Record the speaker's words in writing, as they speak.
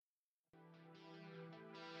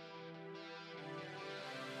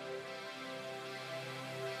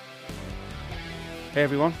Hey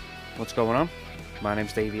everyone, what's going on? My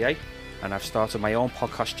name's DaveyA and I've started my own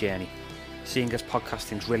podcast journey. Seeing as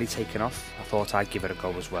podcasting's really taken off, I thought I'd give it a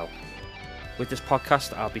go as well. With this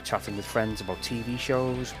podcast I'll be chatting with friends about TV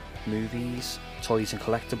shows, movies, toys and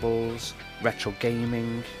collectibles, retro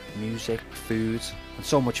gaming, music, food and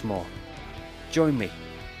so much more. Join me,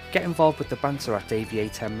 get involved with the banter at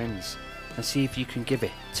DaveyA 10 Mins and see if you can give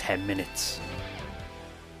it 10 minutes.